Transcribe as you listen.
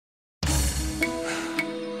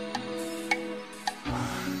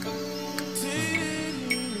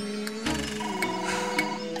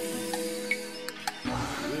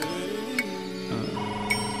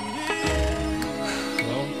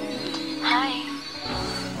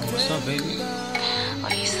What's up, baby?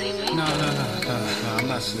 Are you sleeping? No, I'm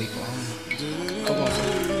not sleeping. Hold on.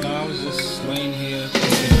 No, I was just laying here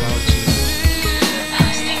thinking about you. I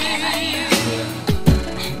was thinking about you.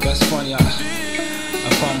 Yeah. That's funny. I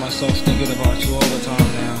find myself thinking about you all the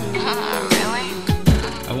time now. Really?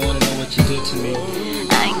 I want to know what you did to me.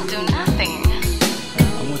 I ain't do nothing.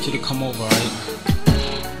 I want you to come over, right?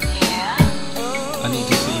 Yeah? I need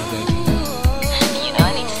to see you, baby. You know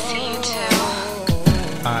I need to see you too.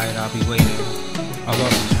 Alright, I'll be waiting. I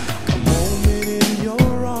love you.